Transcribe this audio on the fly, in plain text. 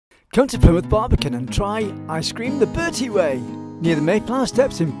Come to Plymouth Barbican and try ice cream the Bertie way, near the Mayflower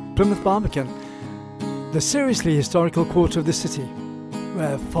steps in Plymouth Barbican, the seriously historical quarter of the city,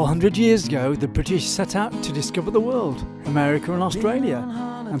 where 400 years ago the British set out to discover the world, America and Australia,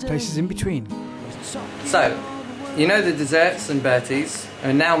 and places in between. So, you know the desserts and Bertie's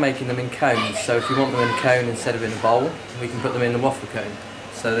are now making them in cones, so if you want them in a cone instead of in a bowl, we can put them in the waffle cone.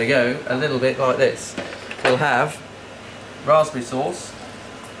 So they go a little bit like this. We'll have raspberry sauce,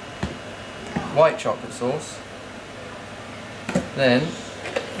 white chocolate sauce, then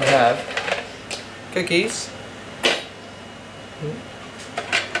we have cookies,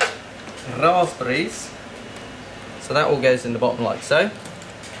 raspberries, so that all goes in the bottom like so.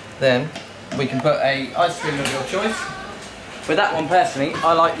 Then we can put a ice cream of your choice. With that one personally,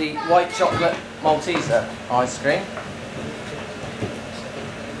 I like the white chocolate Malteser ice cream.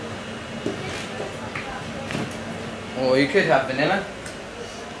 Or you could have vanilla.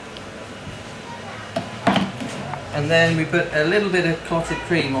 And then we put a little bit of clotted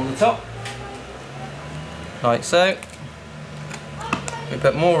cream on the top, like so. We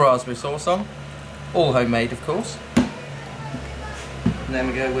put more raspberry sauce on, all homemade of course. And then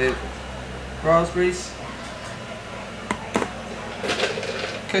we go with raspberries,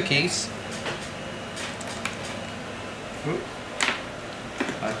 cookies,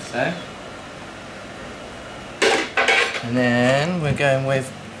 like so. And then we're going with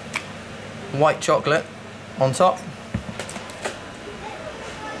white chocolate on top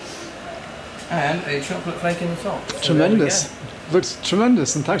and a chocolate flake in the top. So tremendous. Looks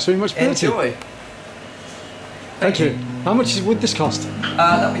tremendous, and thanks very much, Bertie. Enjoy. Thank you. How much would this cost?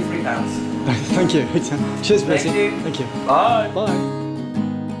 That'll be £3. Thank you. Cheers, Bertie. Thank you. Thank you. Bye. Bye.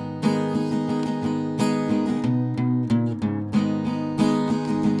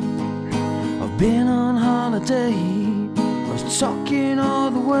 I've been on holiday, I was talking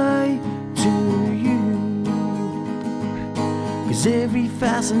all the way to you, 'cause every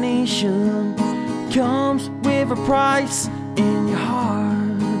fascination comes with a price in your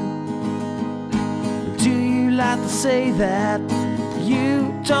heart. Do you like to say that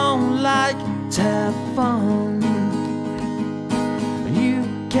you don't like to have fun? You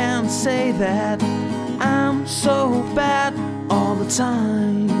can say that I'm so bad all the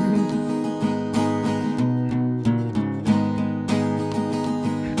time.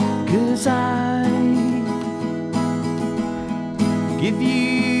 'Cause I give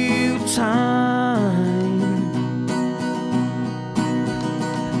you time,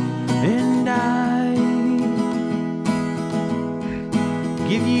 and I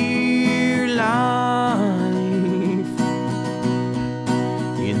give you life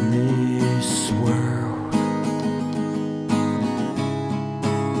in this world.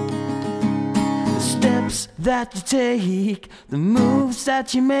 The steps that you take, the moves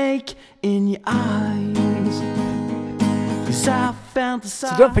that you make in your eyes, 'cause I fantasize.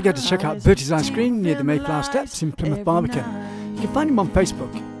 So don't forget to check out Bertie's Ice Cream near the Mayflower Steps in Plymouth Barbican. You can find him on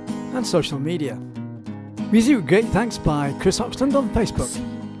Facebook and social media. Music with great thanks by Chris Oxland on Facebook.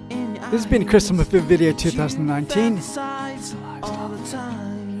 This has been Chris Summerfield Video 2019.